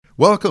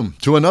Welcome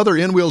to another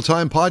In Wheel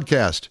Time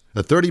podcast,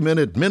 a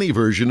 30-minute mini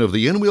version of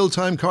the In Wheel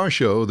Time car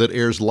show that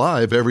airs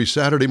live every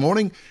Saturday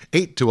morning,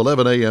 8 to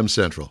 11 a.m.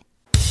 Central.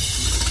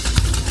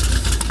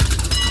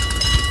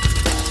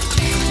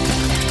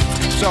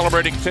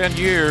 Celebrating 10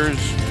 years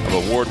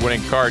of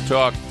award-winning car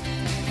talk,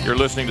 you're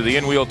listening to the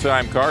In Wheel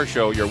Time car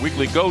show, your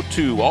weekly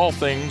go-to all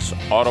things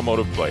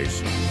automotive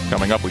place.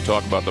 Coming up, we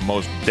talk about the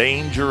most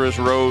dangerous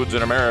roads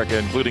in America,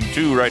 including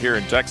two right here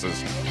in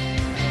Texas.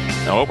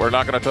 No, we're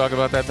not going to talk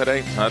about that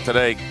today. Not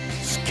today.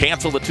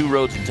 Cancel the two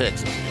roads in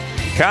Texas.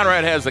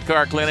 Conrad has the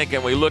car clinic,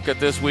 and we look at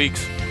this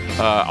week's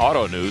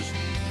auto news.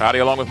 Howdy,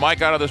 along with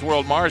Mike out of this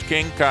world, Mars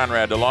King,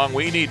 Conrad DeLong.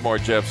 We need more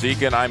Jeff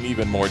Zekin. I'm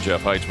even more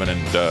Jeff Heitzman,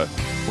 and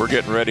we're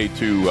getting ready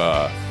to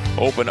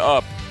open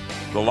up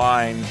the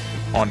line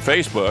on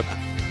Facebook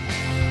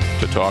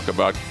to talk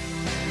about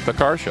the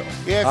car show.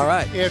 Yeah. All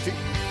right.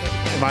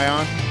 Am I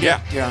on? Yeah.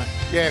 Yeah.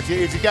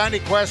 If you got any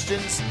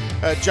questions,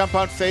 jump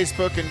on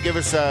Facebook and give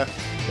us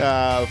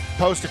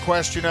post a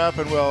question up,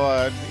 and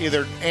we'll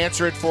either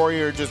answer it for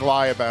you or just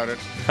lie about it.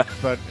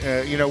 But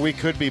we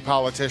could be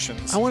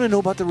politicians. I want to know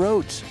about the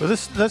roads. Well,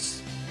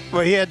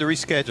 he had to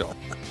reschedule.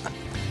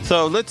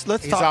 So let's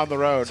He's talk. on the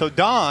road. So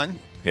Don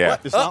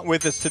is not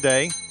with us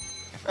today.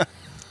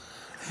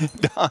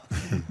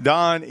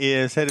 Don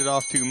is headed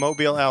off to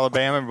Mobile,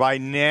 Alabama. By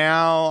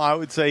now, I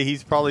would say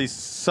he's probably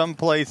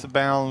someplace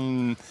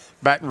about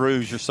Baton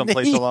Rouge or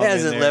someplace along in there.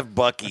 He hasn't left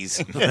Buc-ee's.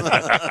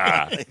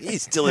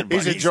 He's still in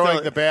Buc-ee's. He's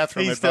enjoying the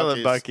bathroom. He's still at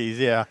Buc-ee's,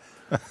 yeah.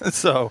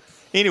 So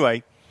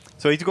anyway,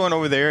 he's going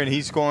over there, and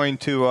he's going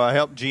to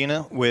help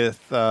Gina with.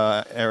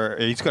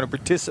 He's going to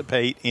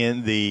participate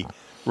in the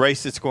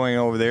race that's going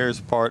over there as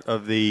part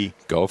of the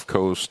Gulf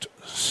Coast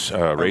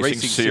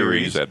Racing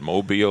Series at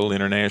Mobile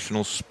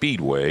International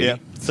Speedway. Yeah,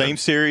 same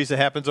series that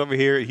happens over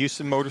here at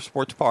Houston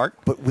Motorsports Park.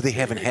 But they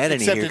haven't had any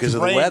Except here it's because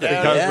of the rained weather.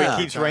 out. Because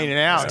it keeps raining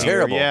out. It's here.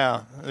 terrible.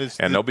 Yeah, it's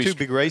And they'll be two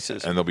big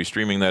races. And they'll be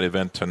streaming that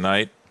event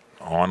tonight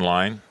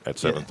online at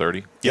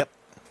 7:30. Yep.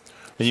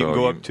 And you So can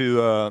go you- up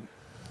to.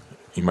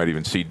 You might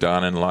even see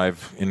Don in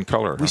live in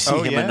color. We see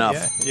him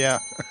enough. Yeah.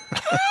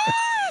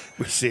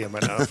 We see him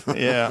enough.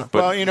 Yeah.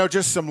 Well,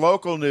 just some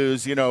local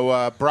news.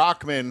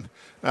 Brockman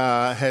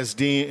has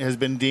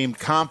been deemed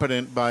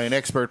competent by an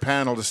expert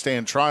panel to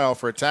stand trial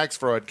for a tax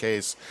fraud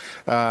case.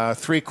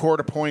 3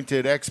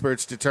 court-appointed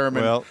experts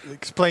determined. Well,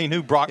 explain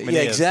who Brockman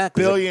Yeah, is.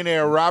 exactly.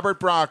 Billionaire Robert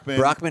Brockman.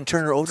 Brockman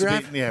Turner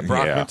Overdrive?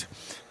 Brockman. Yeah.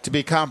 To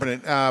be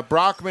competent.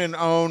 Brockman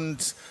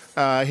owns.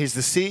 He's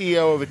the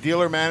CEO of a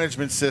dealer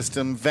management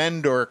system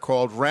vendor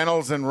called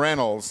Reynolds and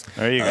Reynolds.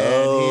 There you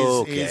go.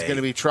 And he's Okay. going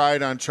to be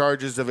tried on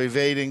charges of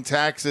evading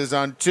taxes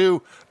on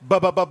 $2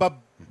 Billion.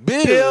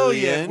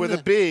 billion with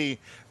a B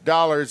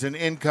dollars in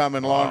income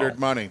and laundered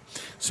money.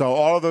 So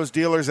all of those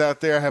dealers out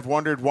there have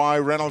wondered why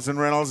Reynolds and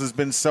Reynolds has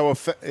been so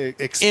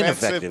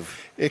expensive,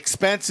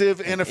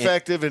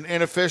 ineffective, and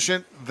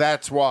inefficient.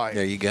 That's why.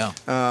 There you go.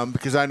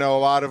 Because I know a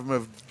lot of them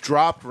have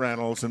dropped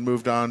Reynolds and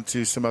moved on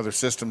to some other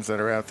systems that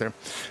are out there.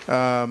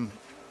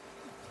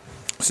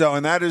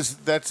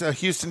 That's a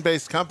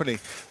Houston-based company.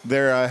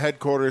 Their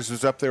headquarters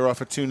is up there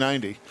off of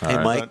 290.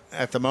 Hey, Mike. But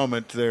at the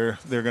moment, they're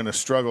going to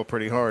struggle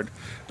pretty hard.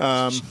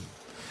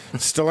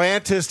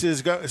 Stellantis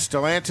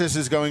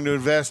is going to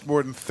invest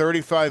more than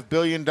 $35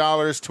 billion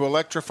to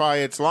electrify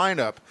its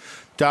lineup.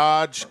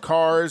 Dodge,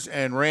 Cars,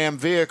 and Ram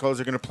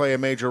vehicles are going to play a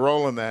major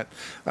role in that.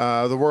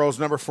 The world's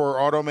number 4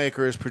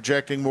 automaker is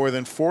projecting more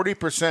than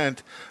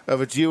 40%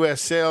 of its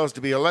U.S. sales to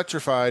be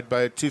electrified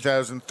by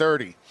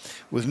 2030,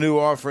 with new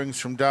offerings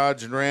from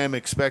Dodge and Ram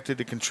expected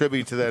to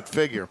contribute to that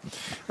figure.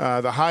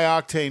 The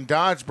high-octane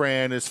Dodge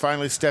brand is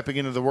finally stepping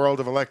into the world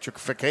of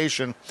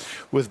electrification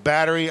with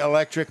battery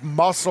electric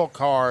muscle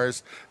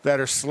cars that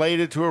are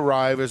slated to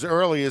arrive as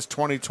early as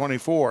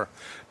 2024.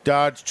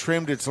 Dodge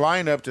trimmed its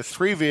lineup to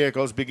 3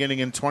 vehicles beginning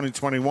in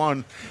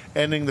 2021,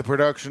 ending the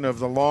production of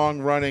the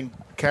long-running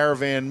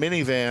Caravan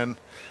minivan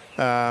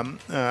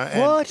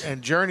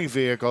and Journey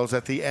vehicles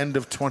at the end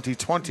of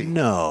 2020.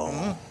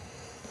 No.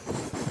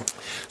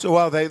 So,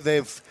 well,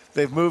 they've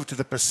moved to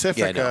the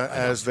Pacifica I know.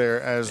 as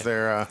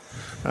their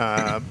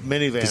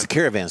minivan. Because the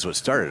Caravan's what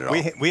started it all.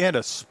 We had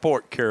a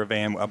sport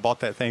Caravan. I bought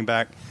that thing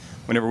back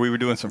whenever we were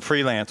doing some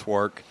freelance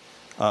work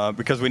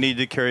because we needed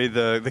to carry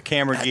the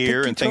camera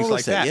gear and things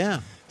like that. Yeah.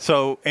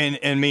 So, and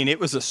I mean, it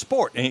was a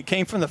sport. And it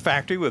came from the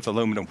factory with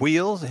aluminum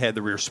wheels. It had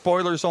the rear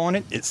spoilers on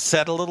it. It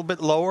set a little bit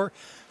lower.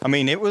 I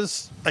mean, it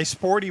was a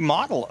sporty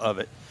model of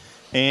it.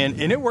 And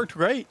it worked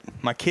great.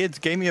 My kids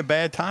gave me a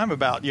bad time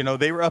about,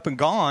 they were up and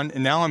gone,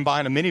 and now I'm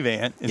buying a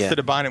minivan instead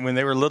of buying it when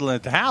they were little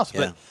at the house. Yeah.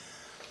 But,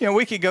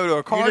 we could go to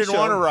a car show. You didn't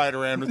want to ride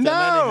around with them No,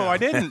 anyhow. I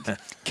didn't.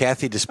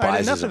 Kathy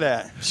despises enough of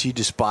them. that. She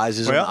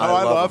despises Well, them. I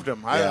love loved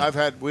them.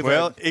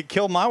 Yeah. It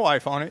killed my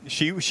wife on it.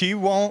 She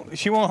won't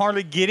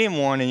hardly get in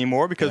one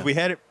anymore because we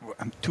had it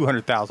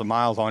 200,000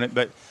 miles on it.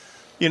 But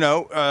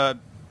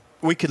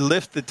we could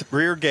lift the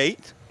rear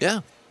gate.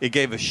 Yeah. It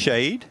gave us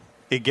shade.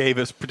 It gave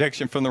us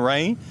protection from the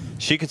rain.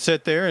 She could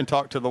sit there and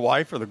talk to the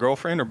wife or the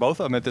girlfriend or both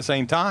of them at the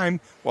same time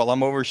while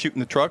I'm over shooting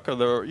the truck or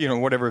the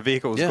whatever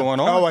vehicle was going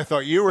on. Oh, I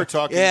thought you were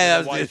talking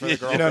to the wife or the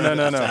girlfriend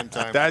No. at the same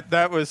time.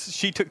 That was,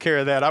 she took care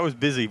of that. I was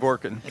busy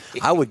working.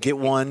 I would get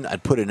one.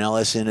 I'd put an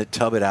LS in it,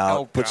 tub it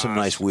out, put some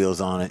gosh. nice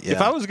wheels on it. Yeah.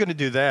 If I was going to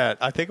do that,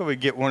 I think I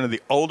would get one of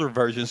the older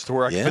versions to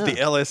where I could put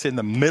the LS in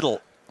the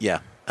middle.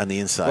 Yeah, on the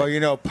inside.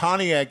 Well,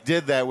 Pontiac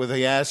did that with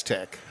the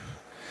Aztec.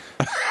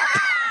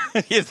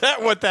 Is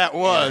that what that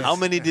was? How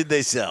many did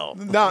they sell?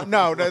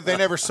 No, they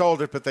never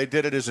sold it, but they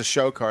did it as a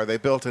show car. They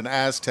built an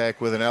Aztec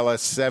with an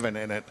LS7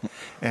 in it,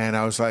 and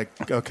I was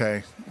like,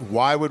 okay,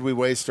 why would we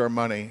waste our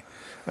money?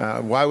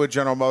 Why would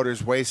General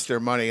Motors waste their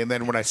money? And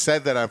then when I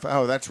said that,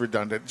 that's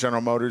redundant.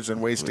 General Motors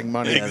and wasting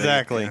money.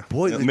 Exactly.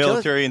 Boy, The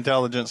military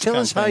intelligence. Tell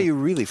us how company. you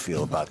really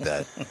feel about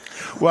that.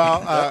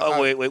 Well,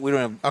 wait, we don't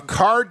have. a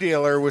car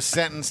dealer was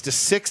sentenced to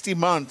 60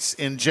 months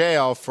in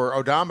jail for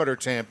odometer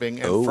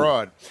tamping and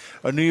fraud.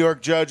 A New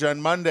York judge on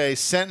Monday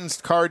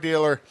sentenced car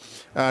dealer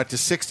to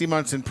 60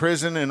 months in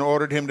prison and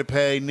ordered him to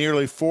pay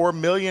nearly $4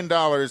 million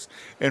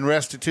in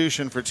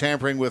restitution for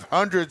tampering with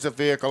hundreds of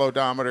vehicle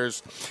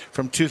odometers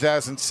from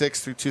 2006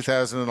 through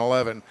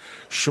 2011.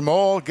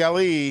 Shmuel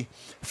Gali,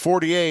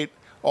 48,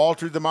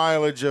 altered the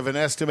mileage of an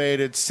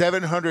estimated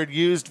 700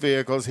 used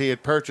vehicles he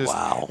had purchased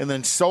and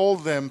then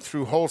sold them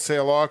through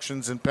wholesale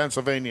auctions in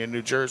Pennsylvania and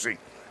New Jersey.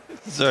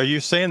 So are you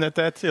saying that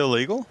that's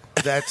illegal?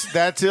 That's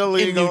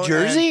illegal In New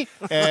Jersey?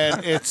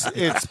 and it's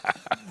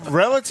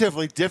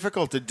relatively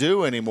difficult to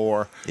do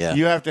anymore. Yeah.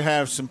 You have to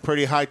have some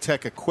pretty high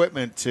tech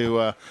equipment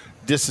to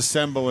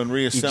disassemble and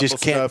reassemble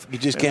stuff. You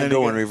just can't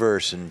go in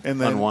reverse and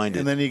unwind it.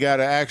 And then you got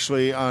to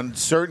actually, on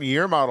certain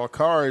year model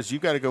cars,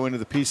 you've got to go into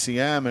the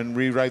PCM and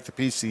rewrite the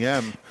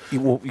PCM.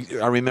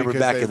 I remember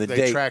back in the they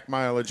day, track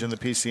mileage in the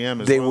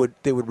PCM as they well.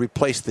 would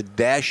replace the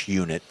dash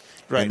unit,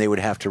 Right. and they would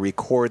have to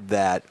record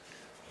that.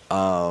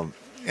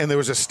 And there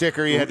was a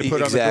sticker you had to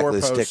put exactly, on the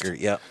doorpost the sticker.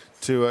 Yeah.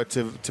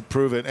 to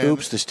prove it. And,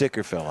 Oops, the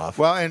sticker fell off.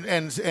 Well, and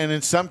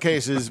in some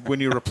cases, when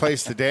you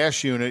replaced the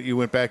dash unit, you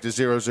went back to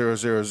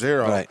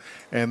 0000, Right.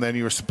 and then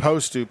you were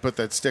supposed to put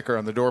that sticker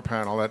on the door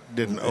panel. That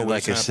didn't always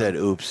Like I happen. said,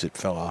 oops, it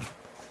fell off.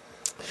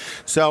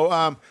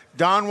 So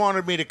Don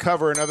wanted me to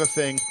cover another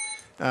thing.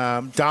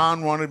 The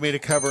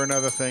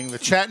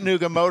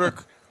Chattanooga Motor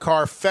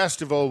Car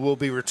Festival will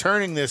be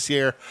returning this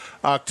year,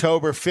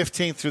 October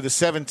 15th through the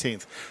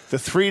 17th. The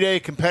 3-day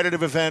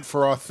competitive event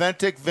for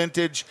authentic,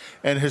 vintage,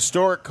 and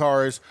historic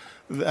cars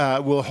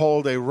will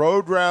hold a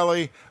road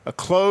rally, a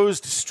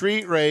closed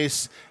street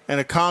race, and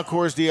a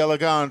concours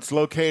d'elegance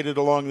located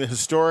along the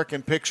historic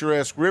and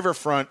picturesque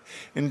riverfront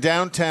in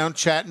downtown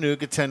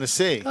Chattanooga,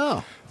 Tennessee.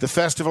 Oh. The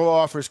festival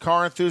offers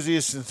car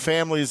enthusiasts and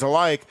families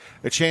alike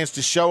a chance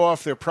to show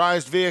off their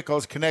prized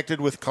vehicles connected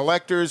with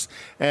collectors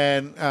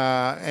and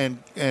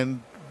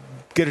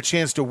get a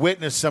chance to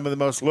witness some of the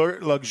most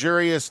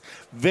luxurious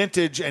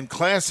vintage and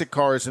classic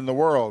cars in the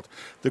world.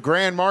 The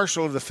Grand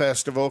Marshal of the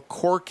festival,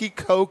 Corky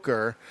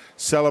Coker,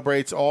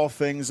 celebrates all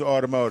things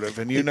automotive.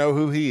 And you know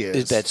who he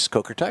is. That's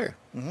Coker Tire.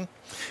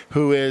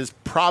 Who is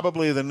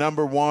probably the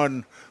number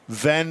one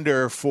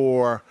vendor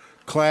for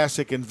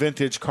classic and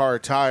vintage car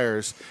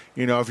tires.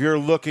 You know, if you're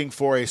looking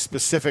for a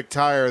specific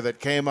tire that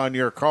came on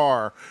your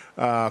car,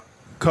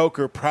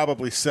 Coker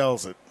probably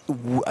sells it.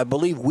 I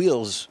believe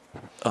wheels,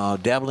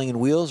 dabbling in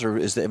wheels, or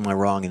am I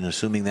wrong in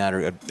assuming that?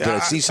 Or did I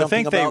see I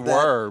something think they about that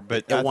were,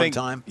 but at I one think,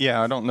 time?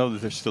 Yeah, I don't know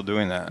that they're still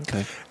doing that.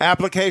 Okay.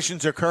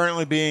 Applications are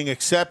currently being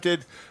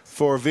accepted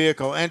for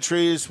vehicle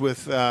entries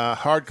with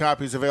hard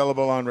copies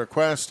available on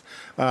request.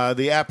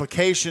 The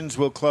applications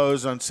will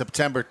close on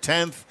September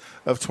 10th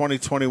of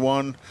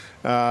 2021.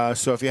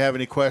 So if you have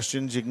any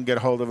questions, you can get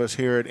a hold of us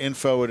here at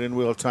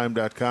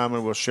info@inwheeltime.com,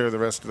 and we'll share the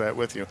rest of that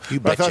with you.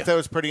 You But I betcha. thought that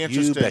was pretty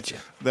interesting. You betcha.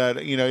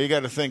 That, you got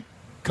to think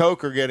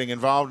Coker getting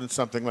involved in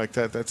something like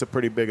that. That's a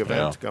pretty big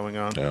event Yeah. going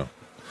on. Yeah.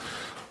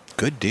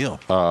 Good deal.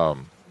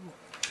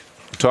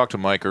 Talked to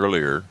Mike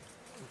earlier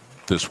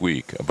this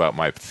week about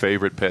my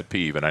favorite pet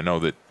peeve, and I know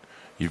that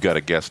you've got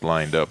a guest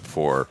lined up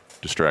for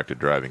distracted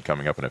driving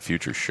coming up in a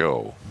future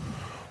show,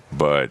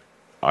 but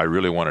I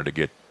really wanted to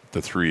get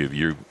the three of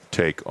you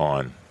take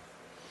on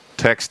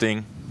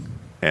texting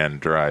and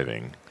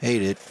driving.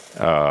 Hate it.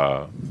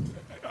 I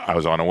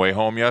was on the way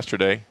home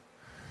yesterday,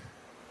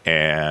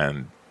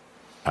 and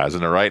I was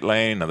in the right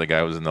lane. Another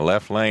guy was in the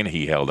left lane.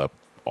 He held up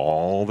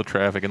all the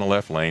traffic in the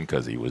left lane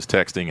because he was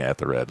texting at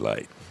the red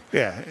light.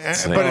 Yeah,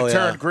 but it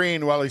turned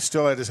green while he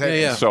still had his head.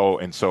 Yeah.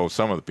 So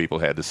some of the people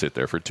had to sit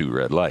there for two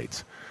red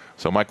lights.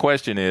 So my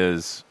question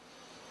is,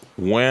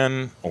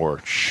 when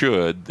or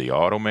should the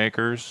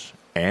automakers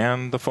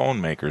and the phone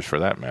makers, for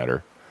that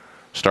matter,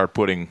 start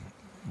putting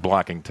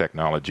blocking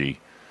technology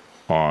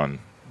on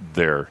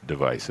their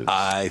devices?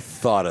 I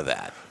thought of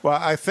that. Well,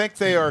 I think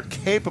they are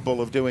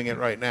capable of doing it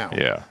right now.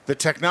 Yeah. The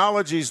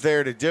technology's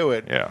there to do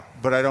it. Yeah.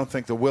 But I don't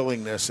think the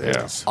willingness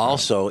is.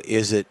 Also,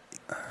 is it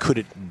could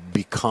it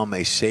become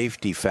a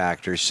safety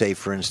factor? Say,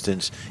 for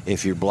instance,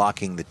 if you're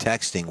blocking the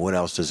texting, what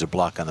else does it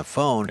block on the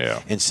phone?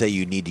 Yeah. And say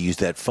you need to use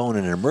that phone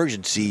in an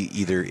emergency,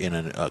 either in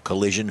a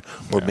collision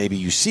or maybe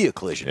you see a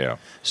collision. Yeah.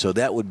 So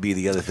that would be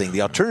the other thing.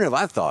 The alternative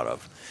I've thought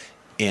of,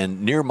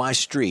 and near my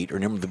street, or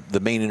near the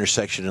main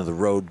intersection of the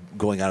road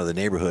going out of the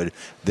neighborhood,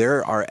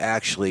 there are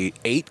actually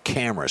 8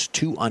 cameras,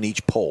 2 on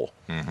each pole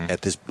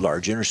at this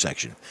large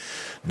intersection.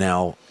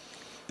 Now,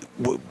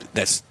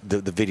 that's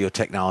the video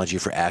technology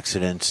for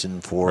accidents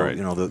and for Right.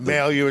 the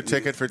Mail you a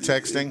ticket for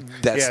texting.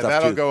 that yeah, stuff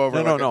that'll too. go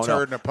over no, a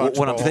turd in a punch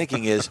What I'm bowl.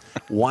 thinking is,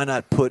 why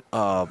not put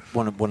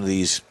one of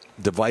these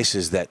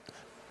devices that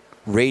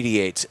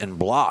radiates and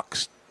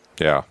blocks,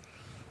 Yeah.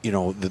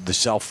 the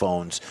cell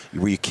phones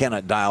where you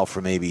cannot dial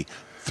for maybe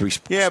three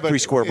Yeah, but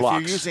square if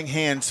blocks. you're using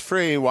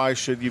hands-free, why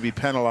should you be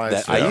penalized?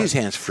 That for I that? use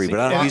hands free, but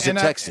I don't use it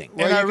texting.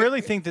 And I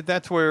really think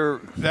that's where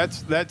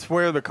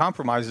the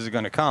compromises are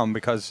going to come,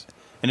 because,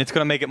 and it's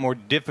going to make it more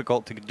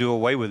difficult to do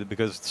away with it,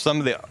 because some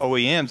of the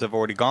OEMs have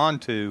already gone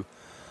to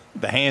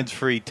the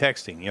hands-free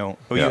texting. You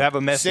Yeah. have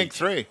a message. Sync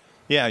 3.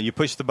 Yeah, you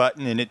push the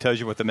button and it tells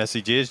you what the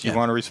message is. You Yeah.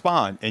 want to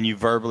respond, and you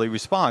verbally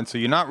respond. So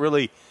you're not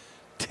really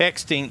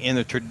texting in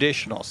the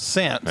traditional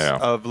sense Yeah.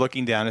 of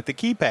looking down at the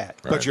keypad.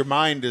 But your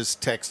mind is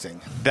texting.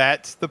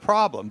 That's the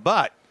problem.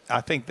 But I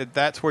think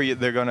that's where you're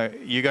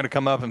gonna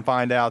come up and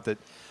find out that,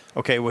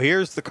 okay, well,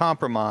 here's the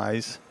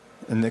compromise,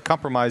 and the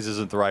compromise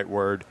isn't the right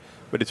word,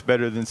 but it's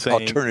better than saying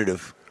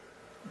Alternative.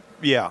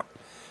 yeah.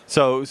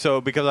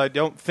 So because I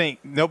don't think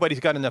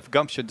nobody's got enough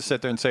gumption to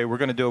sit there and say we're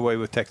going to do away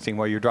with texting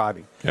while you're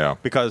driving. Yeah.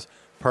 Because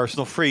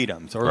personal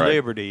freedoms or Right.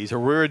 liberties, or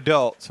we're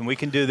adults and we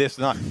can do this.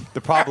 Not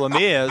the problem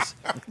is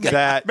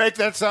that Make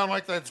that sound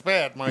like that's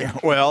bad,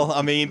 Mike. well,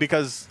 I mean,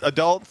 because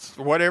adults,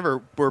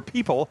 whatever, we're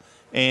people,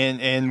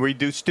 and we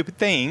do stupid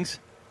things.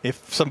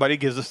 If somebody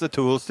gives us the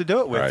tools to do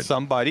it with, Right.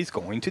 somebody's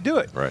going to do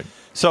it. Right.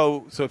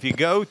 So if you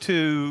go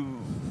to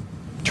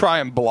try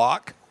and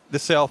block the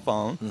cell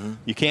phone,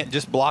 you can't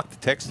just block the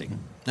texting.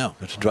 No,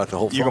 it's block the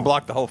whole phone. You can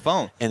block the whole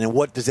phone. And then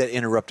what does that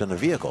interrupt on the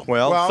vehicle?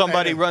 Well,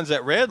 somebody and- runs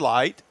that red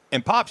light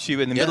and pops you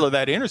in the Yeah. middle of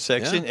that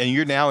intersection, Yeah. and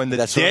you're now in the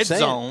That's what I'm dead saying.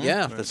 zone.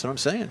 Yeah, that's what I'm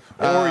saying.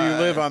 Or you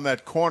live on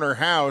that corner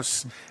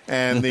house,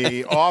 and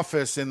the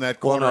office in that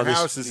corner this-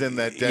 house is in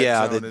that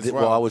dead zone as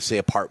well. I would say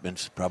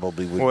apartments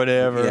probably would.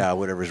 Whatever. Yeah,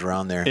 whatever's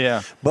around there.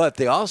 Yeah. But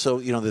they also,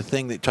 the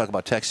thing that you talk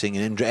about texting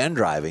and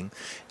driving,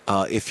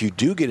 if you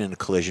do get in a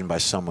collision by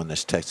someone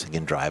that's texting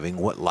and driving,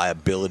 what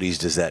liabilities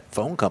does that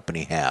phone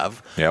company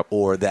have? Yep.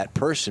 Or that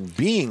person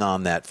being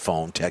on that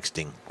phone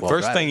texting while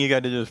First driving? thing you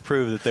got to do is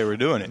prove that they were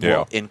doing it.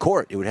 Yeah. In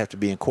court. It would have to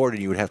be in court,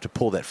 and you would have to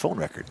pull that phone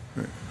record.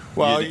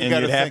 Well, You'd- you and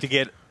got you'd to have to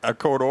get a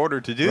court order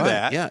to do Right,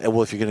 that. Yeah.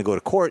 Well, if you're going to go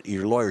to court,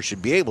 your lawyer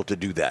should be able to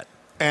do that.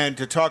 And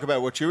to talk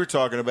about what you were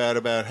talking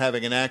about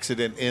having an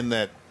accident in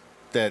that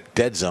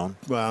Dead zone.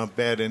 well,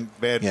 bad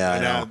Yeah, I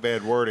know.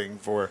 bad wording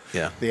for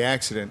Yeah. the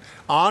accident.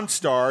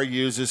 OnStar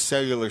uses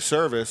cellular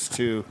service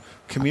to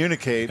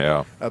communicate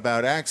Yeah.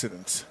 about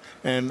accidents.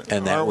 And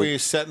that are would- we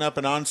setting up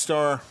an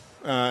OnStar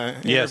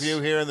Yes.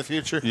 interview here in the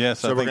future? Yes,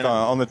 so I we're think gonna,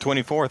 on the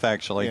 24th,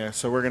 actually. yeah,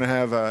 so we're going to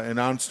have an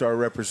OnStar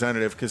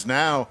representative, because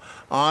now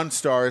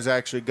OnStar is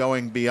actually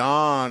going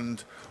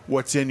beyond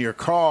what's in your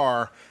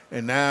car,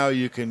 and now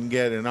you can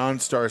get an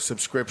OnStar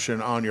subscription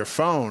on your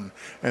phone,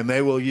 and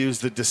they will use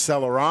the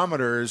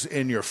decelerometers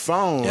in your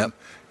phone Yep.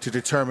 to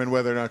determine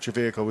whether or not your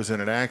vehicle was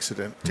in an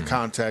accident, to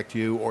contact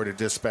you or to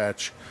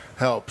dispatch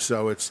help.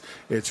 So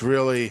it's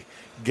really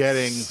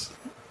getting.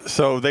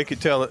 So they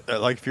could tell it,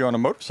 like if you're on a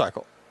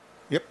motorcycle.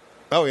 Yep.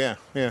 Oh yeah,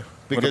 yeah.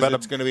 Because about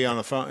it's going to be on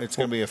a phone. It's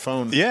going to be a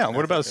phone. Yeah,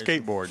 what about a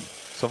application. skateboard?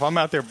 So if I'm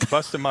out there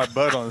busting my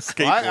butt on a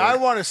skateboard. I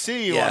want to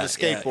see you Yeah, on a yeah,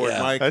 skateboard,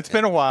 yeah. Mike. It's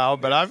been a while,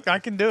 but I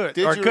can do it.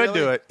 Did or you could really?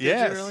 do it. Did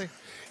Yes. you really?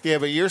 Yeah,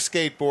 but your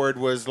skateboard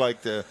was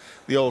like the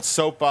old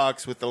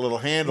soapbox with the little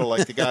handle,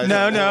 like the guys.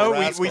 No, on Little no.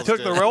 We Rascals took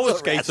did. the roller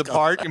skates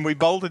apart and we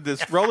bolted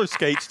this roller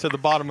skates to the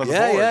bottom of the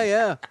board.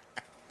 Yeah.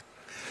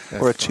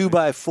 Or a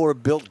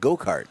 2x4 built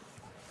go-kart.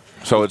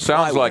 So it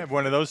sounds I like have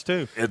one of those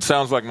too. it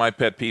sounds like my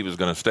pet peeve is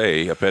going to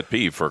stay a pet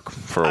peeve for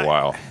a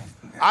while.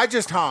 I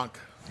just honk,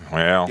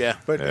 Well, Yeah.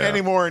 but yeah.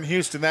 anymore in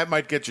Houston, that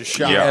might get you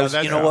shot. Yeah.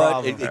 that's you know the what?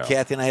 problem.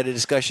 Kathy and I had a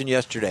discussion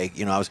yesterday.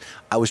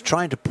 I was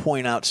trying to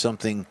point out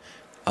something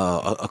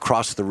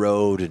across the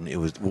road, and it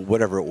was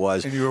whatever it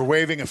was. And you were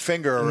waving a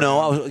finger around. No,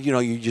 I was,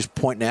 you just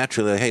point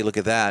naturally. Like, hey, look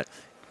at that,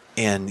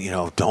 and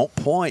don't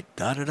point.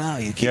 Da da da.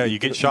 You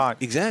get shot.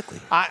 Exactly.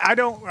 I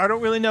don't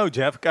really know,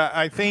 Jeff.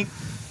 I think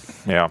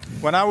Yeah.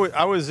 when I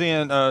was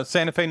in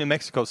Santa Fe, New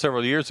Mexico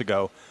several years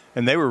ago,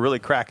 and they were really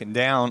cracking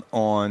down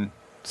on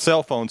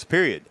cell phones,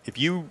 period. If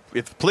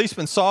the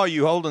policeman saw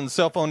you holding the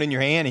cell phone in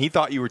your hand and he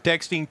thought you were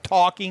texting,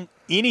 talking,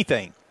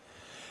 anything,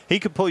 he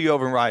could pull you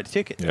over and write a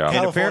ticket. Yeah. And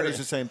California apparently is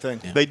the same thing.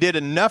 they did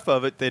enough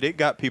of it that it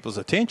got people's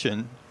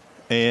attention,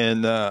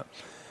 and Well,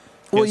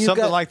 you've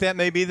something got- like that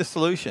may be the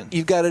solution.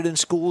 You've got it in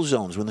school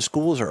zones when the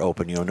schools are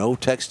open. No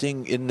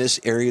texting in this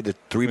area, the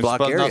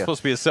 3-block It's area. not supposed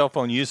to be a cell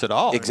phone use at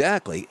all.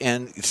 Exactly,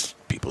 and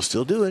People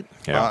still do it.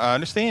 Yeah. I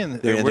understand.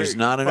 There's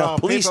not enough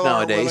police people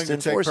nowadays aren't willing to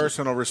to take enforce it.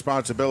 personal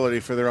responsibility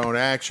for their own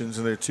actions,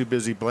 and they're too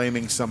busy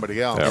blaming somebody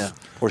else. Yeah.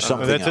 Or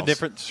something That's else. a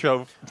different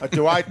show.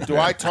 Do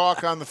I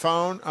talk on the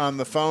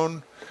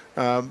phone?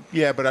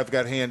 Yeah, but I've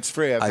got hands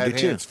free. I've I had do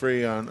too. hands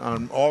free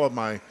on all of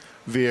my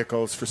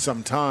vehicles for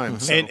some time.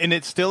 So. And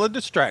it's still a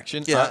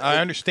distraction. Yeah, I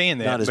understand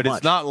not that, as but much.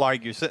 it's not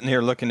like you're sitting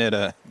here looking at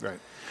a. Right.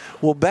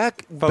 Well,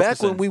 back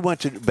Focusing.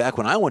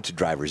 when I went to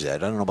driver's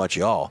ed, I don't know about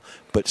y'all,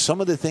 but some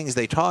of the things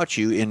they taught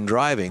you in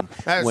driving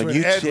That's when when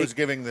you Ed take was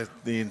giving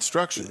the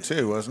instruction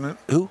too, wasn't it?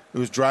 Who? It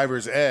was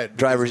driver's ed.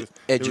 Driver's because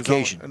it was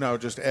education. no,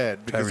 just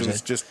ed because Driver's it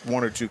was ed. just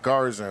one or two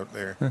cars out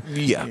there.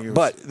 yeah, He was-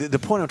 but the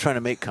point I'm trying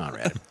to make,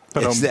 Conrad,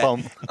 is that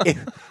Ba-dum-bum. if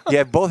you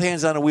have both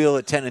hands on the wheel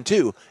at 10 and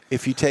 2.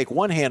 If you take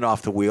one hand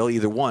off the wheel,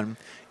 either one,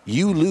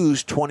 you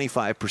lose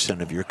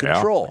 25% of your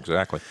control. Yeah,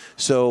 exactly.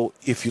 So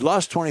if you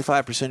lost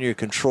 25% of your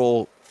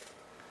control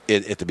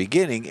at the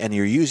beginning, and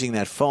you're using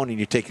that phone, and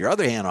you take your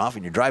other hand off,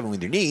 and you're driving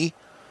with your knee,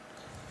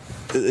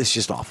 it's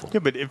just awful. Yeah,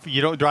 but if you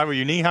don't drive with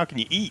your knee, how can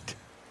you eat?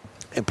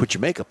 And put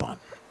your makeup on.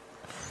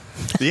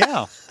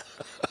 Yeah.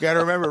 You got to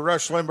remember,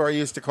 Rush Limbaugh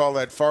used to call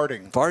that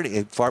farting. Putting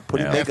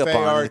Yeah. makeup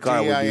on in the car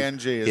would be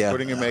F-A-R-D-I-N-G is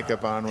putting your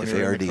makeup on when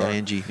you're in the car.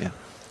 F-A-R-D-I-N-G, yeah.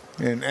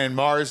 And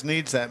Mars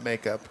needs that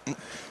makeup.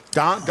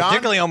 Don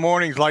Particularly on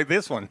mornings like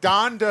this one.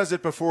 Don does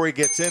it before he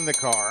gets in the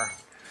car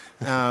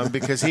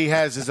because he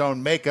has his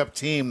own makeup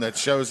team that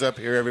shows up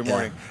here every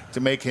morning to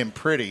make him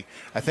pretty.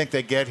 I think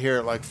they get here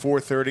at like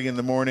 4:30 in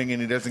the morning,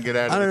 and he doesn't get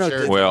out I of don't the know.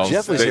 chair. Well,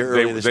 Jeff was they, here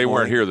early they, this they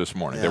weren't morning. here this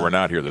morning. Yeah. They were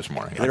not here this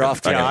morning. They're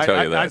off I town. can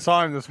tell you that. I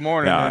saw him this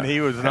morning, No. and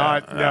he was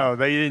not. No,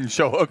 they didn't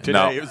show up today.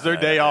 No. It was their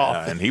day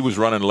off. And he was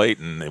running late,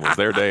 and it was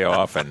their day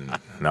off, and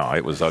no,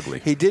 it was ugly.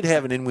 He did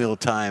have an in-wheel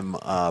time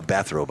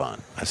bathrobe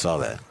on. I saw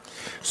that.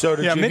 So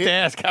did Yeah, I you meant to hear-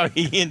 ask how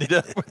he ended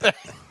up with that.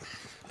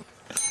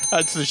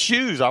 That's the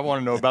shoes I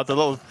want to know about, the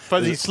little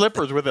fuzzy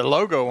slippers with a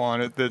logo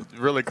on it that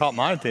really caught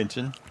my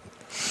attention.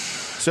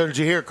 So did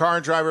you hear Car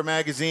and Driver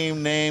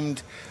magazine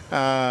named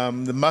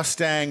the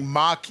Mustang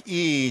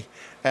Mach-E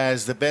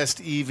as the best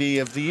EV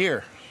of the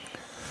year?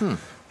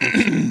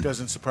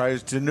 Doesn't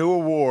surprise. It's a new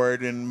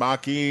award, and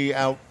Mach-E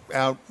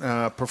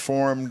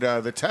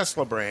outperformed the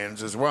Tesla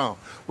brands as well,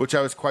 which I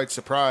was quite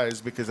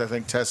surprised because I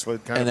think Tesla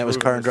kind of And that was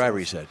proven Car and Driver,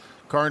 you themselves.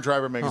 said. Car and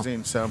Driver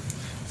magazine. So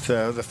it's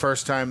the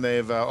first time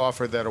they've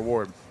offered that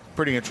award.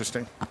 Pretty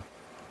interesting.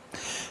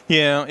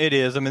 Yeah, it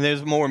is. I mean,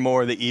 there's more and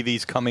more of the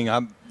EVs coming.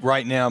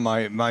 Right now,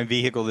 my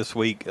vehicle this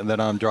week that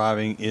I'm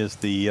driving is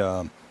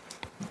the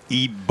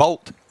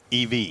Bolt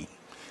EV.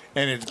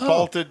 And it's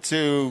bolted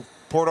to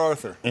Port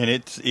Arthur. And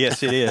it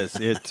is.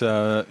 It's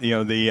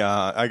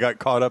I got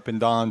caught up in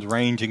Don's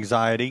range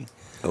anxiety.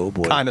 Oh,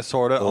 boy. Kind of,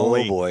 sort of. Oh,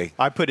 only boy.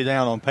 I put it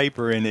down on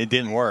paper and it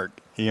didn't work.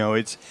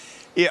 I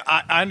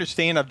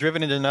understand. I've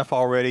driven it enough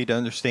already to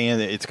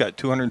understand that it's got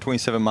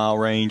 227-mile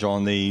range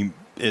on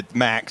at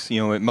max,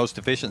 at most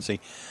efficiency.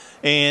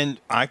 And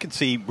I could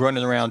see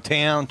running around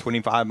town,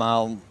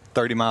 25-mile,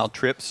 30-mile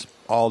trips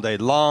all day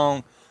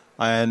long,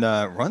 and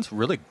runs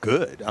really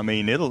good. I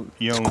mean,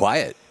 It's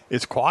quiet.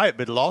 It's quiet,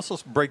 but it'll also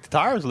break the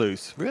tires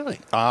loose. Really?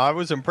 I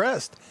was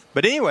impressed.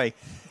 But anyway,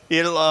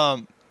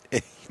 it'll.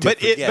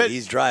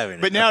 He's driving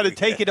it. But now to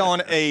take it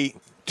on a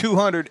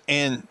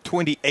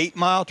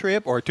 228-mile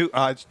trip, or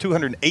it's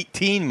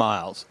 218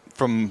 miles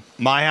from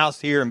my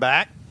house here and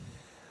back.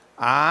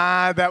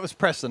 That was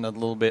pressing a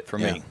little bit for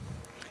me.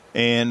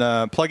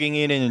 And plugging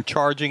it in and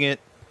charging it,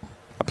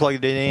 I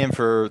plugged it in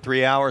for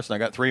 3 hours, and I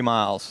got 3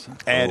 miles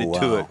added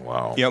to it.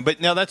 Wow.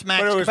 But now that's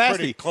max But it was capacity.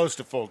 pretty close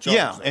to full charge.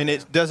 Yeah, and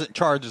it doesn't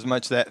charge as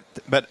much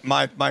But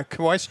my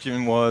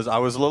question was, I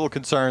was a little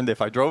concerned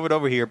if I drove it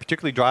over here,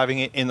 particularly driving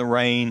it in the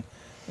rain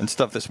and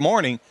stuff this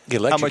morning, Get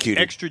how much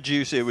electrocuted. extra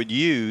juice it would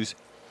use,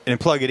 and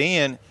plug it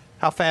in.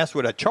 How fast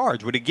would I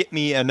charge? Would it get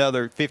me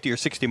another 50 or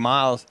 60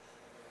 miles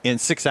in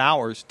 6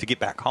 hours to get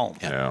back home?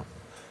 Yeah.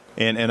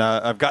 And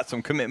I've got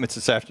some commitments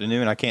this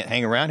afternoon. I can't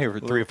hang around here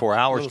for 3 or 4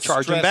 hours Little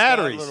charging stressed out,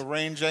 batteries. little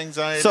range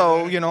anxiety.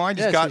 So, I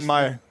just Yeah, got it's in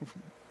my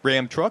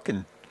Ram truck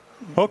and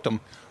hooked them.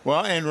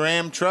 Well, and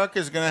Ram Truck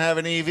is going to have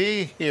an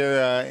EV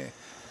here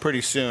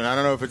pretty soon. I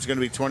don't know if it's going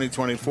to be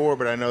 2024,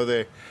 but I know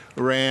the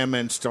Ram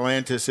and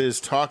Stellantis is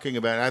talking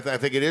about it. I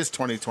think it is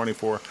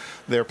 2024.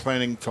 They're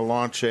planning to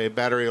launch a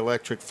battery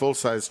electric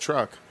full-size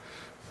truck.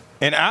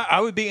 And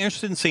I would be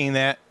interested in seeing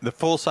that. The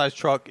full-size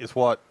truck is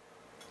what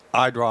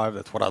I drive.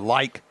 That's what I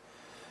like.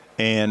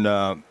 And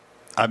I'm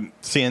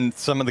seeing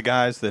some of the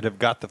guys that have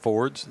got the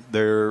Fords.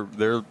 They're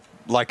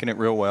liking it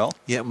real well.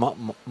 Yeah,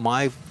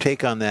 my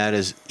take on that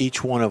is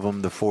each one of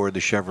them, the Ford, the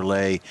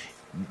Chevrolet,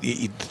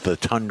 the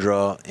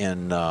Tundra,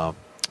 and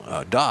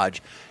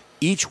Dodge,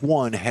 each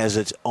one has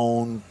its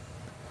own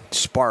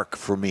spark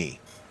for me.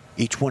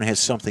 Each one has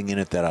something in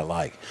it that I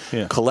like.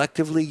 Yeah.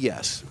 Collectively,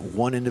 yes.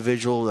 One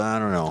individual, I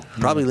don't know.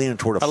 Probably leaning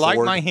toward a I Ford. like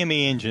my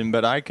Hemi engine,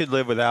 but I could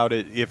live without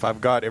it if I've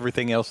got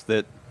everything else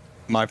that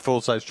my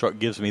full-size truck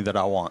gives me that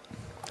I want.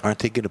 Aren't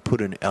they going to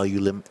put an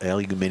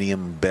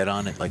aluminum bed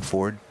on it like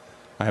Ford?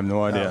 I have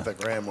no I idea. don't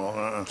think Ram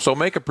will. So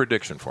make a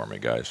prediction for me,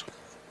 guys.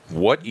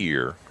 What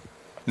year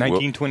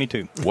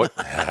 1922.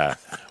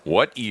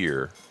 What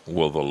year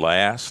will the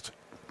last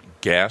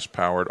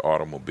gas-powered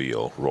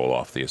automobile roll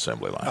off the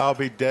assembly line? I'll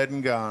be dead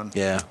and gone.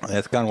 Yeah.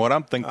 That's kind of what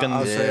I'm thinking.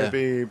 I'll say it'd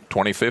be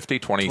 2050,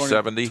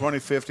 2070?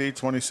 2050,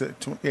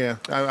 26. Yeah,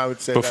 I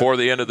would say Before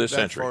that, the end of this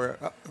that's century.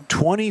 for-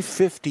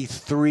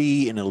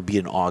 2053, and it'll be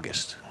in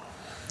August.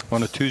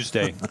 On a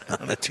Tuesday.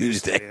 On a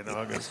Tuesday. in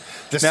August.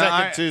 The Now,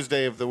 second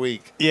Tuesday of the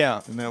week. Yeah.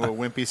 Isn't that what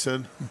Wimpy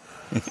said?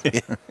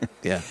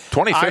 Yeah.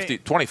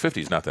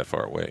 2050 is not that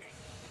far away,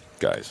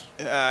 guys.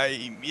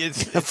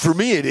 It's For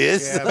me, it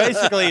is. Yeah.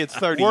 basically it's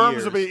 30 Worms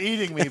years. will be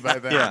eating me by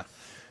then. Yeah,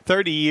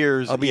 30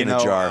 years. I'll be you in a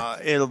know, jar.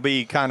 It'll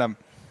be kind of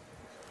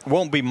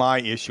won't be my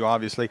issue,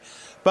 obviously,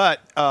 but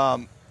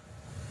I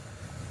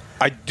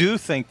do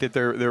think that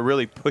they're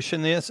really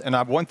pushing this. And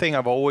one thing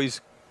I've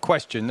always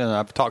questioned, and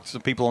I've talked to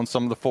some people on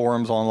some of the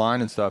forums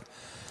online and stuff.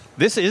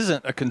 This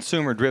isn't a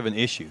consumer-driven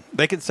issue.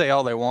 They can say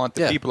all they want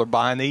that Yeah. people are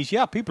buying these.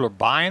 Yeah, people are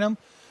buying them,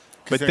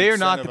 but they're they're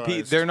not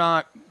incentivized. they're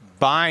not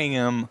buying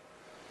them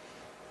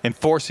and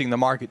forcing the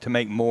market to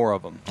make more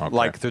of them, Okay.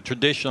 like the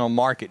traditional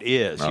market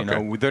is. You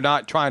Okay. know, they're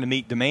not trying to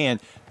meet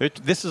demand.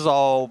 This is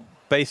all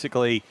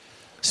basically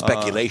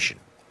Speculation.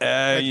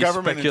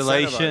 government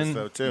speculation, incentivized,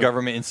 though, too.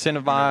 government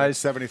incentivized.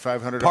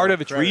 $7,500 Part of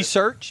it's credit.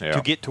 research Yeah.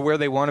 to get to where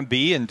they want to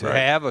be and to Right.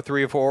 have a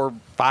 300 or 400,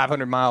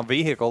 500-mile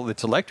vehicle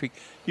that's electric.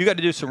 You got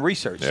to do some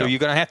research. So Yeah. you're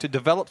going to have to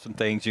develop some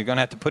things. You're going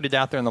to have to put it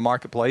out there in the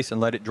marketplace and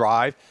let it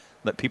drive,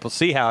 let people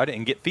see how it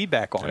and get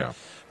feedback on Yeah. it.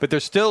 But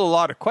there's still a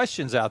lot of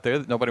questions out there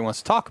that nobody wants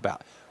to talk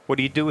about. What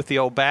do you do with the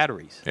old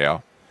batteries? Yeah.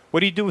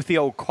 What do you do with the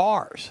old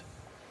cars?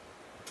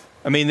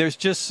 I mean, there's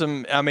just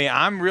some. I mean,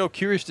 I'm real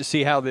curious to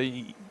see how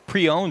the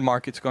pre-owned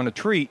market's going to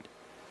treat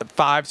a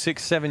 5,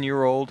 6,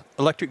 7-year-old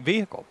electric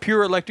vehicle,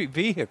 pure electric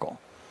vehicle.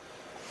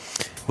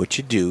 What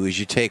you do is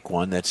you take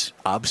one that's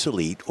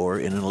obsolete or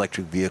in an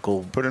electric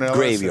vehicle Put an LS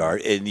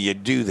graveyard, and you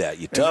do that.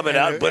 You tub it and-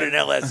 out and put an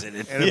LS in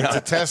it. And if it's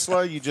a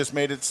Tesla, you just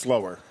made it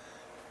slower.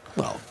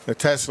 Well, The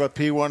Tesla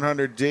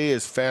P100D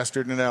is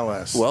faster than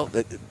LS. well,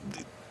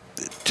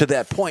 to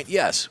that point,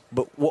 yes.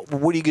 But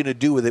what are you going to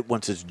do with it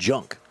once it's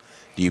junk?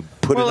 Do you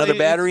put another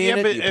battery in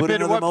it? Do you put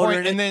another motor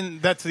in it? And then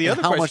that's the And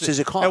other how question. much does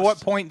it cost? At what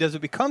point does it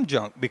become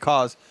junk?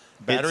 Because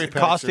battery it's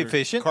packs cost are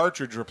efficient.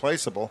 cartridge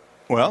replaceable.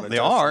 Well, on a they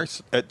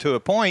Tesla. are to a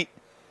point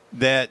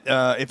that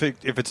if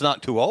it's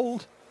not too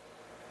old,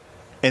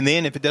 and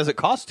then if it doesn't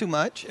cost too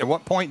much, at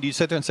what point do you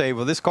sit there and say,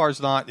 well, this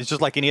car's not? It's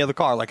just like any other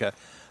car, like a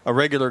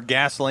regular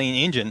gasoline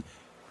engine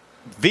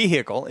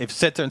vehicle. If you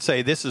sit there and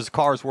say this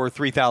car's worth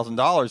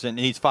 $3,000 and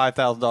it needs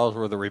 $5,000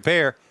 worth of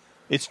repair,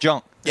 it's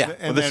junk. Yeah. Well,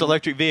 And this then-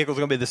 electric vehicle is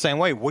going to be the same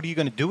way. What are you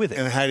going to do with it?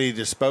 And how do you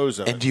dispose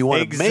of And it? do you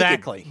want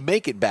Exactly. to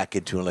make it back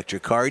into an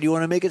electric car, or do you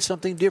want to make it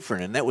something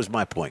different? And that was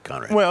my point,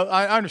 Conrad. Well,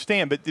 I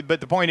understand, but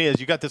the point is,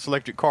 you got this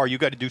electric car, you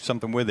got to do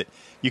something with it.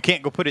 You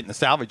can't go put it in the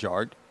salvage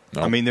yard.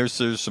 No. I mean, there's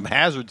some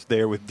hazards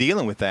there with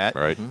dealing with that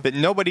Right. that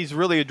nobody's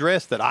really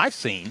addressed that I've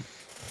seen.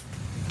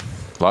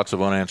 Lots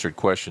of unanswered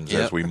questions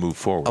Yep. as we move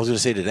forward. I was going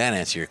to say, did that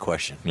answer your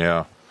question?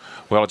 Yeah.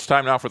 Well, it's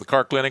time now for the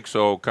car clinic,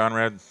 so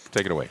Conrad,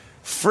 take it away.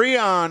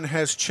 Freon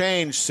has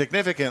changed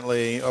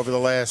significantly over the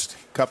last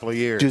couple of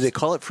years. Do they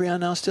call it Freon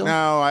now still?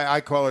 No,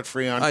 I call it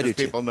Freon I do because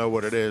too. people know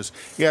what it is.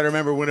 You got to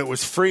remember when it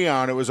was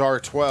Freon, it was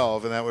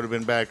R12, and that would have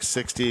been back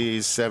 60s,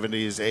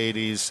 70s,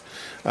 80s.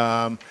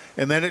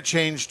 And then it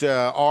changed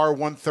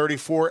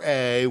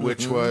R134A,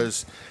 which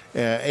was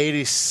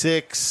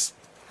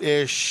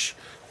 86-ish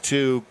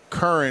to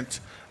current,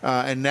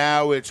 and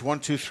now it's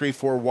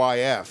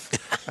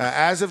 1234YF.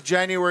 As of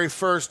January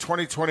 1st,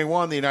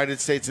 2021, the United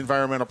States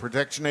Environmental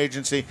Protection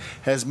Agency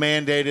has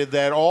mandated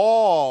that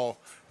all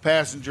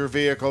passenger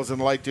vehicles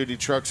and light-duty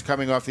trucks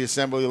coming off the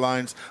assembly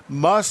lines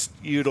must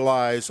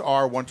utilize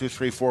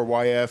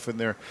R1234YF in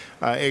their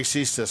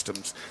AC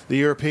systems. The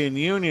European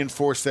Union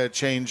forced that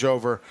change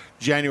over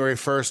January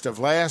 1st of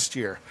last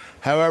year.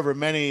 However,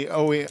 many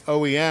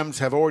OEMs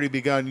have already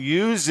begun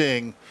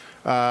using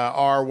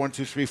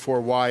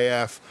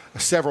R1234YF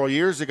several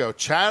years ago.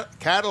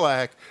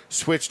 Cadillac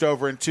switched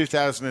over in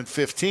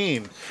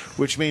 2015,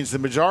 which means the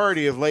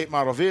majority of late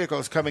model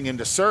vehicles coming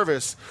into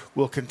service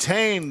will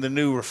contain the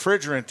new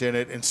refrigerant in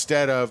it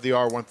instead of the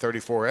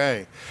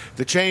R134A.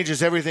 The change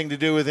has everything to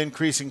do with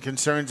increasing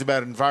concerns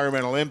about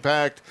environmental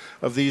impact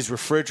of these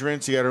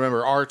refrigerants. You got to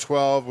remember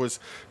R12 was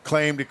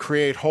claimed to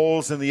create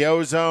holes in the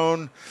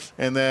ozone,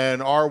 and then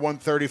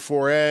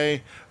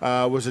R134A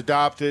was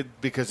adopted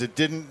because it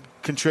didn't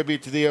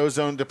contribute to the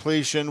ozone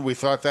depletion. We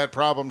thought that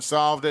problem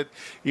solved it.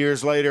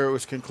 Years later, it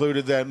was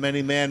concluded that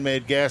many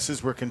man-made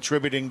gases were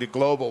contributing to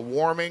global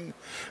warming,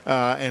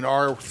 and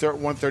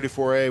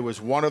R134A was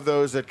one of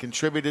those that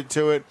contributed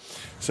to it.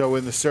 So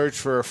in the search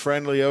for a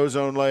friendly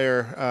ozone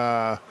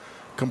layer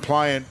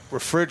compliant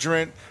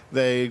refrigerant,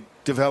 they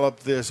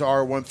developed this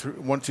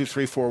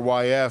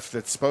R1234YF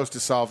that's supposed to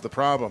solve the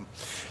problem.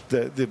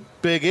 The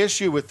big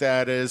issue with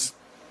that is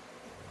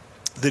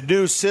the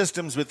new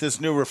systems with this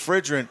new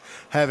refrigerant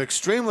have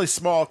extremely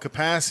small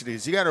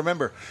capacities. You got to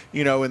remember,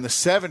 in the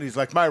 70s,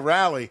 like my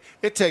Rally,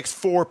 it takes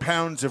 4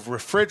 pounds of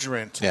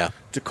refrigerant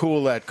to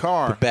cool that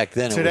car. But back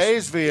then,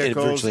 today's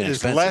vehicles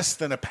is is less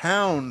than a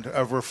pound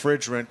of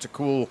refrigerant to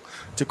cool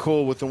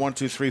with the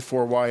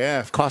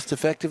 1234YF. Cost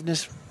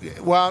effectiveness?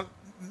 Well,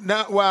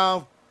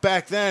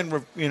 back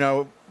then,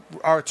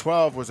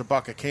 R12 was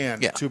 $1 a can,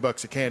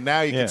 $2 a can.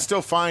 Now you can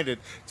still find it.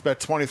 It's about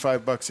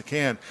 $25 a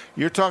can.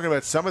 You're talking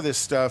about some of this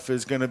stuff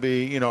is going to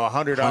be,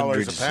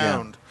 $100 a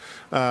pound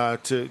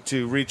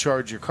to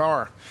recharge your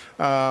car.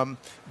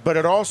 But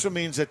it also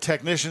means that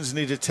technicians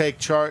need to take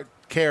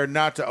care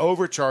not to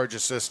overcharge a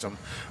system.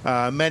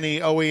 Many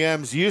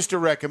OEMs used to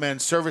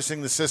recommend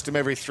servicing the system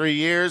every 3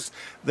 years,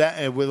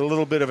 that with a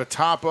little bit of a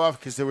top off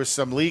because there was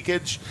some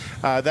leakage.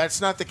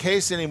 That's not the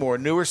case anymore.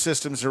 Newer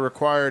systems are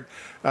required.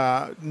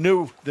 The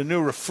new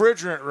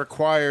refrigerant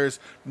requires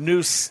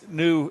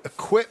new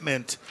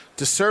equipment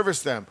to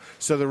service them.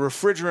 So the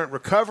refrigerant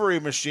recovery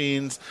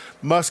machines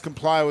must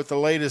comply with the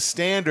latest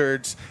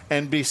standards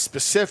and be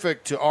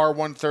specific to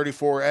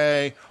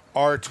R134A,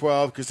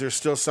 R12, because there's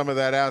still some of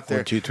that out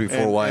there.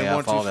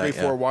 1234YF, all that.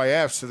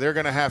 1234YF. So they're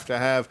going to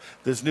have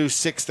this new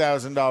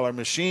 $6,000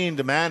 machine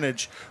to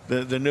manage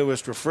the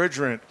newest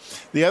refrigerant.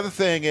 The other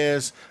thing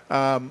is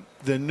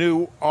the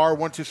new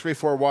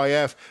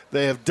R1234YF,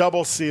 they have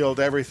double sealed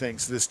everything.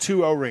 So there's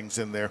 2 O-rings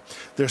in there.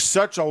 There's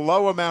such a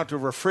low amount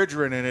of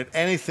refrigerant in it,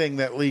 anything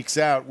that leaks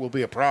out will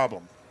be a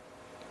problem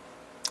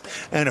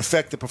and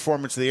affect the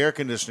performance of the air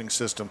conditioning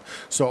system.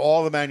 So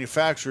all the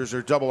manufacturers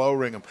are double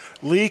O-ring them.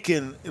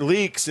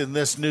 Leaks in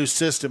this new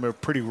system are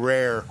pretty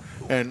rare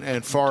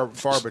and far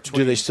between.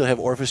 Do they still have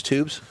orifice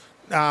tubes?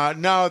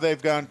 No,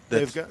 they've gone.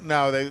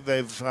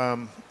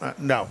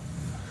 No.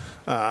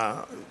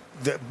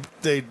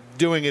 They're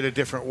doing it a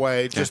different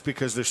way just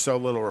because there's so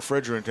little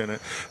refrigerant in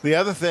it. The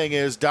other thing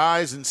is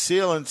dyes and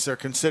sealants are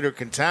considered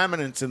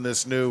contaminants in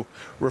this new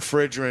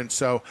refrigerant.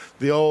 So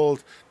the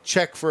old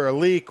check for a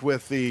leak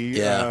with the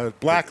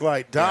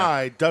blacklight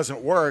dye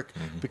doesn't work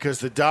because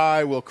the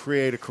dye will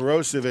create a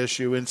corrosive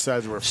issue inside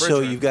the refrigerant. So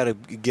you've got to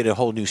get a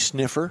whole new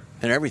sniffer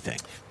and everything.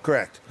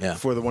 Correct.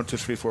 For the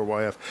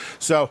 1234YF.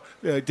 So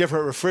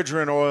different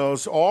refrigerant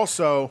oils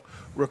also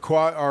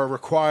are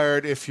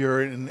required if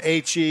you're in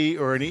an HE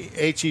or an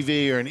HEV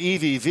or an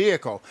EV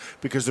vehicle,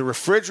 because the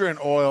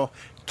refrigerant oil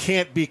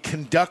can't be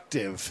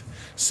conductive.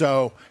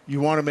 So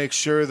you want to make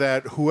sure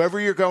that whoever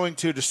you're going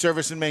to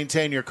service and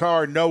maintain your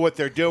car know what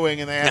they're doing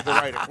and they have the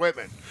right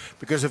equipment.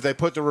 Because if they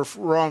put the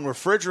wrong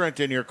refrigerant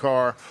in your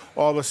car,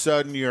 all of a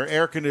sudden your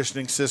air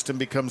conditioning system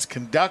becomes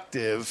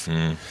conductive,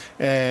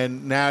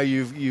 and now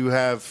you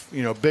have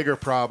bigger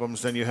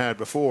problems than you had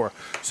before.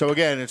 So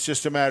again, it's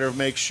just a matter of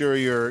make sure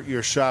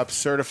your shop's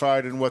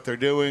certified in what they're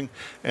doing,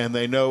 and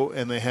they know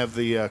and they have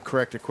the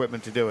correct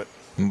equipment to do it.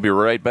 We'll be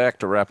right back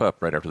to wrap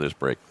up right after this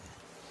break.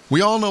 We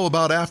all know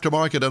about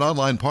aftermarket and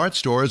online parts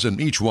stores, and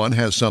each one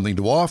has something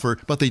to offer,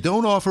 but they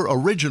don't offer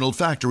original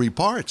factory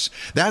parts.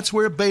 That's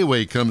where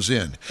Bayway comes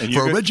in.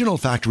 For original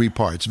factory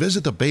parts,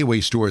 visit the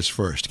Bayway stores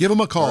first. Give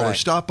them a call or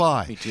stop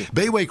by.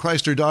 Bayway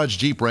Chrysler, Dodge,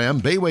 Jeep, Ram,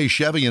 Bayway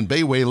Chevy, and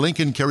Bayway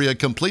Lincoln carry a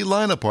complete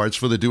line of parts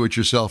for the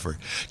do-it-yourselfer.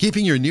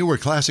 Keeping your newer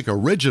classic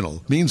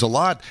original means a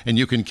lot, and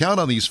you can count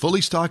on these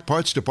fully stocked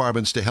parts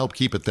departments to help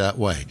keep it that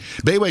way.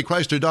 Bayway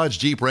Chrysler, Dodge,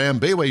 Jeep, Ram,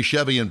 Bayway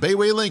Chevy, and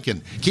Bayway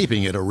Lincoln,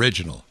 keeping it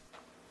original.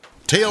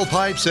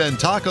 Tailpipes and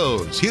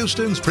Tacos,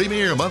 Houston's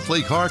premier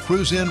monthly car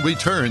cruise-in,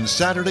 returns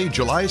Saturday,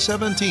 July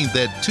 17th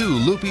at 2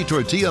 Loopy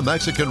Tortilla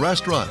Mexican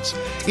restaurants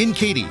in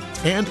Katy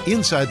and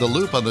inside the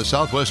Loop on the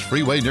Southwest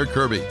Freeway near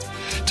Kirby.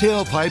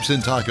 Tailpipes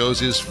and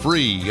Tacos is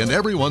free and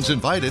everyone's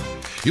invited.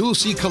 You'll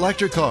see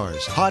collector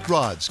cars, hot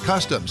rods,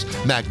 customs,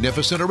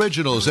 magnificent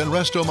originals, and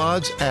resto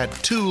mods at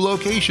 2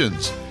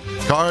 locations.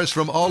 Cars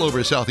from all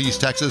over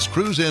Southeast Texas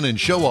cruise in and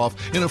show off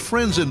in a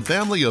friends and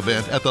family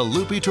event at the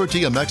Loopy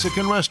Tortilla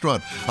Mexican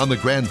restaurant on the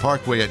Grand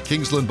Parkway at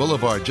Kingsland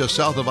Boulevard, just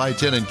south of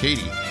I-10 in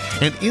Katy,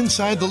 and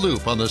inside the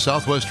Loop on the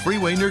Southwest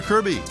Freeway near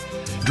Kirby.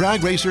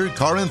 Drag racer,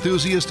 car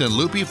enthusiast, and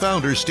Loopy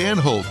founder Stan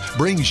Holt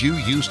brings you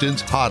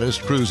Houston's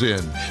hottest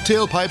cruise-in.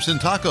 Tailpipes and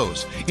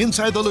Tacos,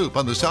 inside the Loop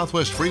on the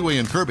Southwest Freeway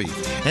in Kirby,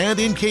 and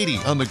in Katy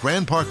on the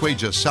Grand Parkway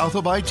just south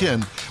of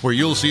I-10, where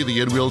you'll see the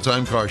In Wheel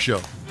Time Car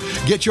Show.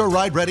 Get your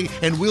ride ready,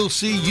 and we'll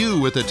see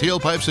you at the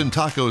Tailpipes and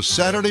Tacos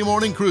Saturday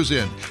morning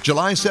cruise-in,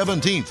 July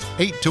 17th,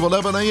 8 to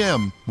 11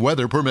 a.m.,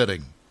 weather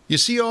permitting. You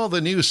see all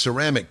the new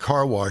ceramic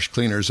car wash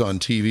cleaners on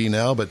TV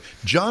now, but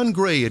John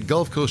Gray at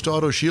Gulf Coast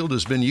Auto Shield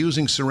has been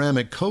using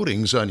ceramic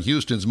coatings on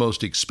Houston's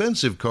most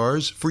expensive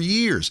cars for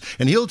years,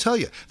 and he'll tell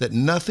you that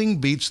nothing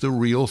beats the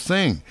real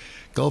thing.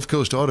 Gulf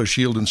Coast Auto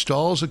Shield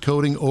installs a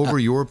coating over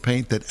your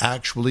paint that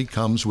actually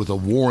comes with a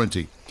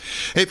warranty.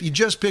 If you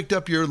just picked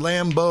up your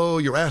Lambo,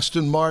 your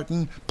Aston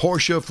Martin,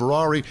 Porsche,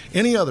 Ferrari,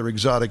 any other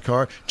exotic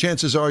car,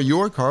 chances are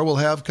your car will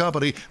have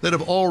company that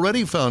have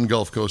already found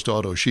Gulf Coast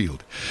Auto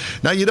Shield.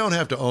 Now, you don't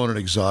have to own an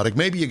exotic.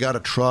 Maybe you got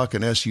a truck,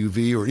 an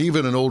SUV, or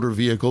even an older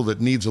vehicle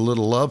that needs a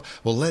little love.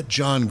 Well, let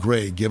John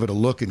Gray give it a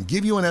look and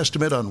give you an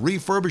estimate on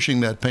refurbishing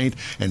that paint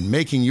and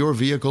making your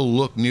vehicle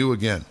look new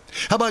again.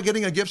 How about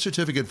getting a gift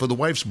certificate for the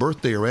wife's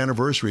birthday or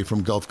anniversary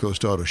from Gulf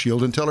Coast Auto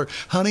Shield and tell her,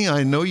 honey,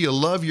 I know you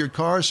love your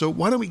car, so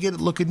why don't we get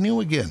it looking new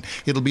again?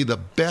 It'll be the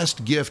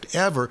best gift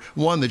ever,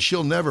 one that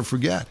she'll never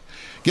forget.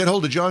 Get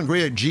hold of John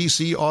Gray at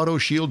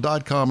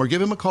gcautoshield.com or give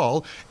him a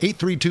call,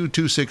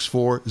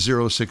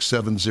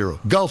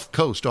 832-264-0670. Gulf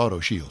Coast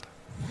Auto Shield.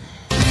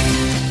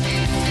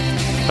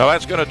 Now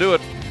that's going to do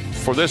it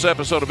for this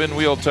episode of In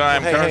Wheel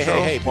Time Car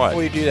Show. Hey,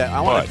 before you do that,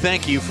 I want to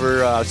thank you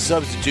for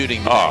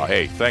substituting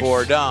thanks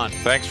for Don.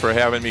 Thanks for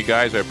having me,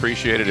 guys. I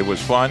appreciate it. It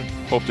was fun.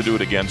 Hope to do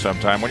it again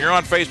sometime. When you're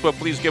on Facebook,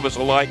 please give us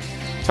a like.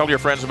 Tell your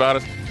friends about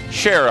it.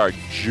 Share our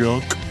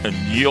junk, and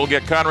you'll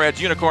get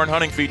Conrad's Unicorn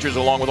hunting features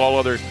along with all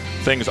other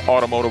things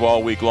automotive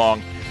all week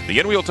long. The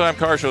In Wheel Time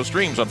Car Show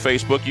streams on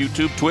Facebook,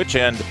 YouTube, Twitch,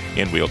 and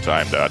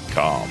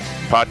InWheelTime.com.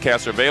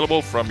 Podcasts are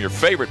available from your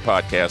favorite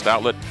podcast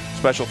outlet.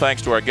 Special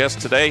thanks to our guest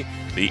today.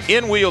 The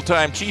In Wheel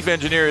Time Chief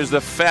Engineer is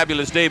the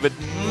fabulous David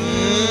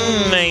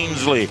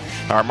Mainsley.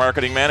 Our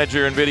Marketing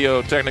Manager and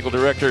Video Technical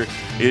Director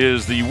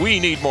is the We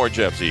Need More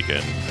Jeff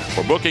Zekin.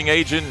 For booking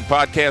agent and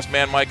podcast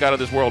man Mike Out of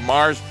This World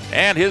Mars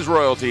and his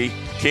royalty,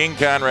 King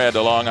Conrad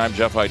DeLong, I'm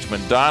Jeff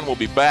Heitzman. Don will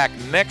be back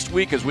next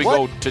week as we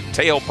go to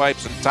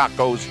tailpipes and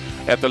tacos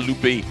at the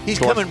Lupe. He's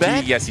coming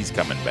back? Yes, he's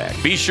coming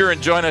back. Be sure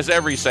and join us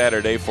every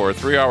Saturday for a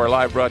 3-hour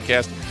live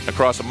broadcast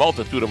across a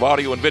multitude of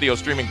audio and video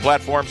streaming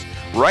platforms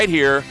right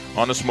here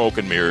on the Smoke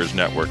and Mirrors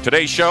Network.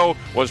 Today's show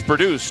was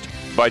produced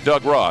by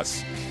Doug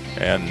Ross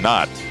and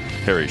not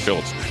Harry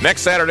Schultz.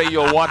 Next Saturday,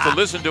 you'll want to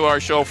listen to our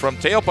show from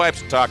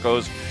Tailpipes and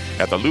Tacos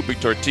at the Lupe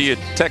Tortilla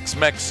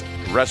Tex-Mex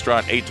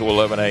restaurant, 8 to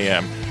 11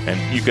 a.m.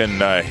 And you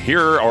can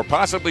hear or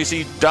possibly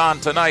see Don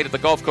tonight at the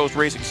Gulf Coast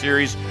Racing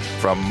Series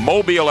from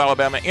Mobile,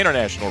 Alabama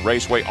International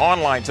Raceway,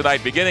 online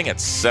tonight beginning at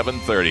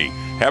 7:30.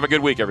 Have a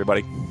good week,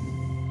 everybody.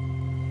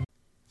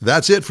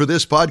 That's it for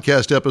this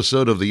podcast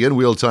episode of the In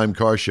Wheel Time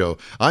Car Show.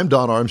 I'm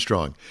Don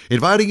Armstrong,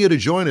 inviting you to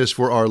join us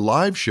for our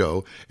live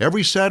show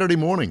every Saturday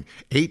morning,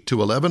 8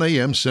 to 11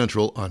 a.m.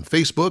 Central on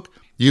Facebook,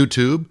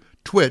 YouTube,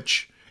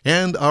 Twitch,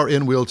 and our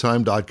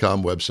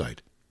InWheelTime.com website.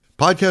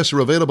 Podcasts are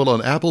available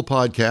on Apple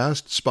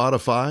Podcasts,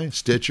 Spotify,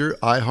 Stitcher,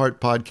 iHeart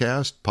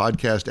Podcast,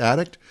 Podcast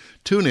Addict,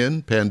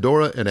 TuneIn,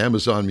 Pandora, and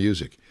Amazon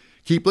Music.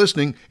 Keep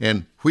listening,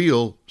 and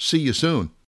we'll see you soon.